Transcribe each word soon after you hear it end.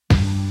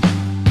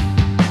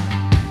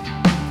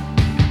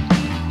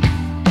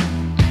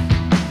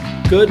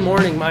Good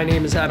morning. My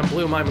name is Adam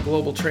Bloom. I'm a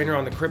global trainer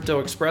on the Crypto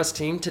Express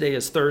team. Today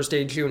is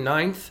Thursday, June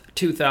 9th,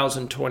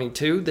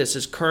 2022. This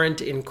is Current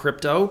in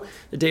Crypto,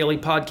 the daily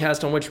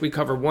podcast on which we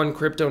cover one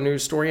crypto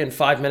news story in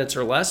 5 minutes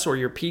or less, or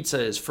your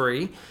pizza is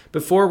free.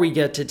 Before we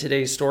get to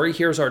today's story,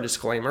 here's our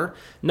disclaimer.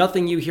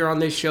 Nothing you hear on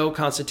this show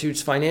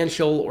constitutes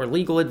financial or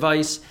legal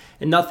advice,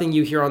 and nothing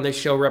you hear on this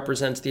show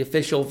represents the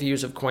official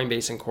views of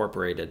Coinbase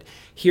Incorporated.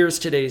 Here's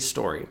today's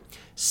story.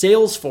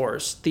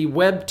 Salesforce, the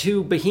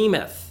Web2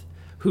 behemoth,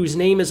 whose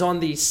name is on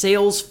the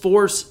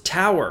Salesforce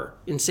Tower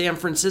in San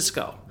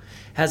Francisco,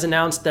 has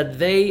announced that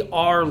they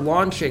are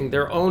launching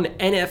their own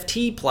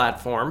NFT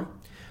platform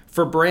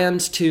for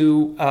brands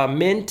to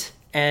mint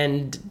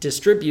and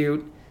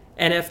distribute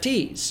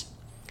NFTs.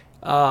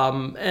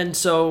 And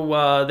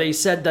so they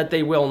said that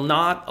they will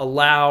not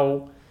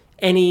allow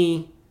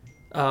any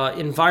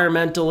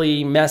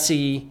environmentally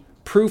messy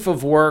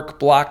proof-of-work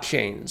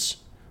blockchains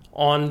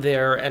on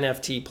their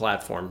NFT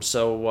platform.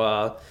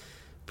 So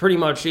pretty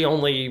much the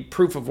only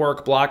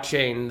proof-of-work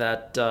blockchain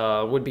that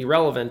would be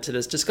relevant to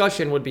this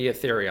discussion would be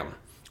Ethereum,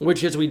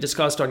 which, as we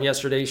discussed on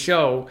yesterday's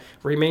show,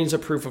 remains a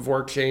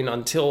proof-of-work chain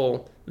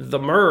until the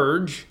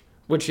merge,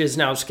 which is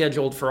now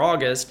scheduled for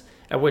August,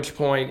 at which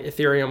point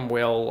Ethereum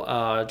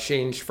will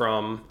change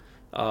from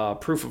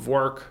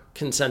proof-of-work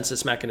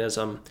consensus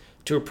mechanism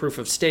to a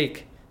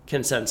proof-of-stake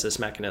consensus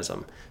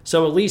mechanism.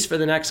 So at least for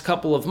the next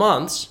couple of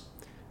months,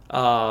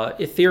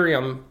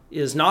 Ethereum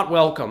is not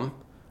welcome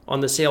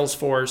on the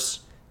Salesforce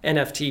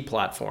NFT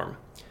platform.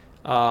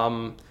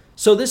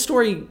 So this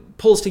story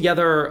pulls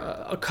together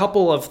a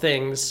couple of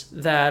things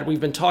that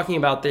we've been talking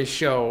about this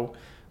show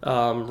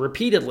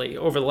repeatedly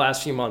over the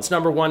last few months.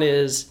 Number one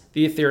is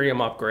the Ethereum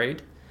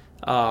upgrade,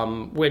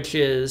 which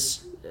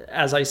is,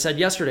 as I said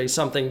yesterday,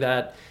 something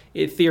that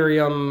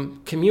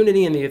Ethereum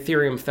community and the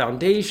Ethereum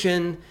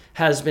Foundation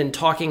has been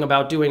talking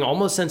about doing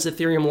almost since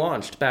Ethereum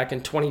launched back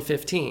in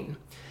 2015.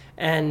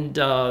 And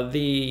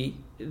the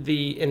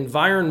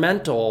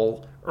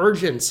environmental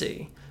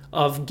urgency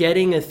of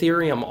getting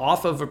Ethereum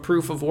off of a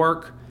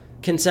proof-of-work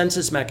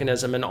consensus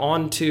mechanism and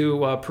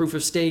onto a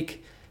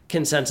proof-of-stake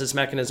consensus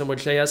mechanism,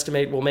 which they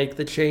estimate will make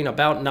the chain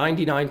about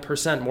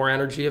 99% more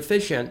energy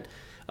efficient,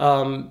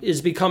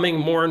 is becoming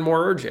more and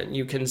more urgent.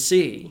 You can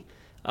see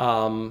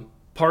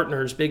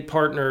big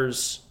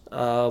partners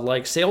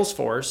like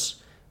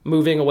Salesforce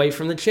moving away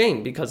from the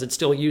chain because it's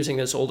still using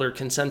this older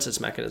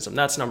consensus mechanism.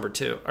 That's number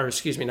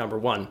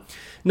one.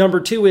 Number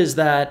two is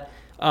that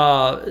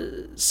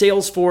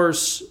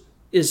Salesforce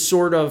is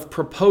sort of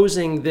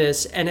proposing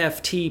this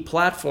NFT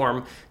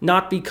platform,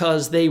 not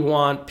because they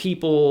want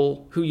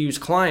people who use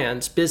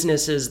clients,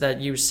 businesses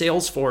that use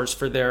Salesforce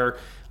for their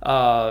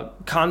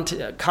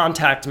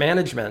contact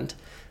management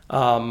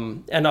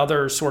and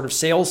other sort of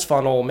sales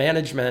funnel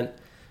management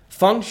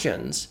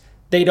functions.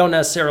 They don't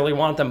necessarily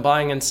want them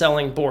buying and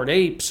selling Bored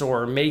Apes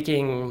or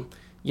making,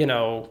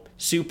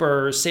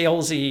 super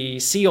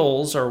salesy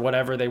seals or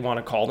whatever they want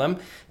to call them.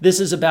 This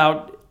is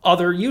about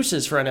other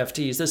uses for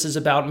NFTs. This is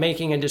about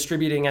making and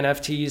distributing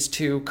NFTs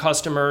to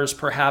customers,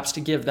 perhaps to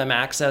give them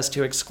access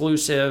to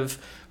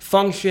exclusive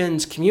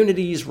functions,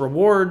 communities,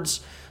 rewards.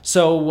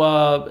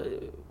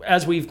 So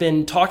as we've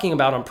been talking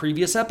about on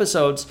previous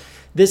episodes,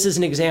 this is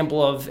an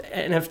example of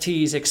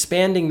NFTs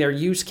expanding their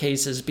use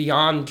cases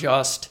beyond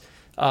just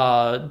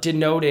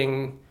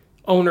denoting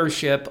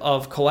ownership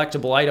of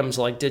collectible items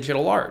like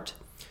digital art.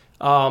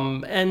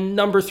 And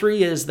number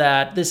three is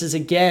that this is,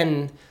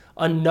 again,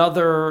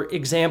 another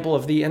example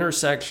of the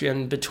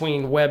intersection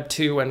between Web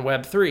 2 and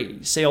Web 3.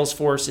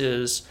 Salesforce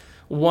is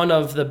one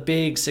of the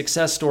big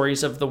success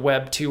stories of the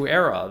Web 2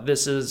 era.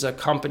 This is a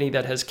company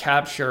that has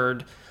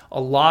captured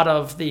a lot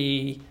of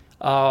the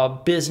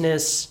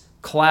business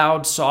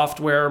cloud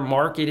software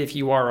market. If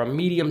you are a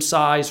medium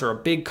size or a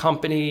big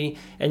company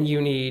and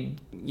you need,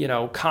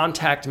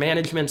 contact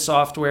management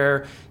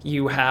software,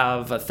 you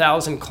have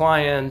 1,000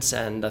 clients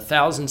and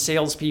 1,000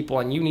 salespeople,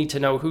 and you need to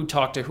know who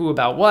talked to who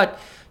about what,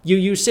 you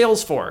use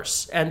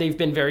Salesforce, and they've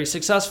been very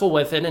successful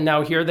with it. And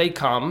now here they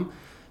come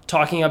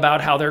talking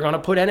about how they're going to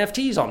put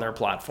NFTs on their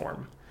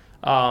platform.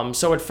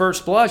 So at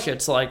first blush,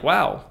 it's like,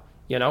 wow,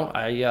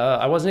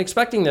 I wasn't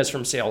expecting this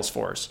from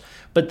Salesforce.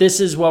 But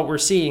this is what we're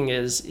seeing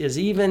is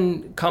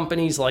even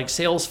companies like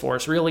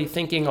Salesforce really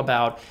thinking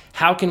about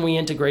how can we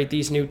integrate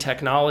these new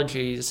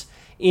technologies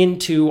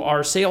into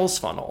our sales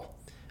funnel.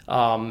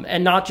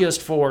 And not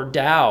just for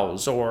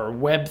DAOs or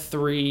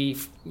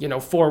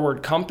Web3,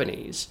 forward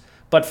companies,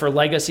 but for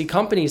legacy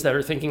companies that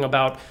are thinking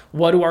about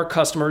what do our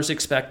customers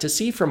expect to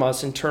see from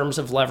us in terms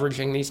of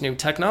leveraging these new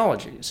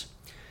technologies.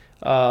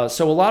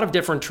 So a lot of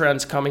different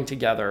trends coming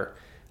together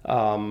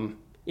in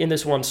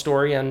this one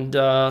story, and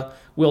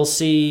we'll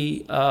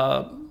see,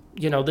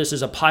 this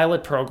is a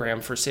pilot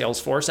program for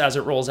Salesforce. As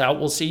it rolls out,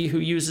 we'll see who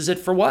uses it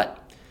for what.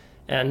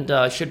 And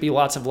should be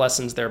lots of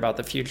lessons there about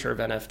the future of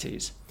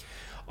NFTs.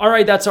 All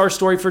right, that's our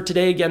story for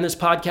today. Again, this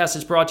podcast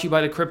is brought to you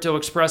by the Crypto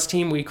Express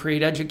team. We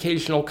create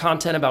educational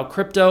content about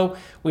crypto.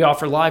 We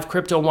offer live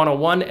Crypto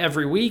 101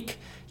 every week.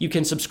 You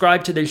can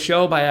subscribe to this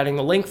show by adding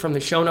the link from the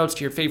show notes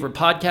to your favorite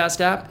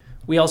podcast app.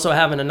 We also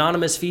have an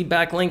anonymous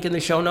feedback link in the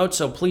show notes,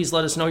 so please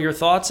let us know your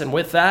thoughts. And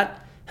with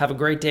that, have a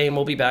great day, and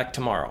we'll be back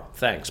tomorrow.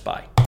 Thanks.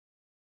 Bye.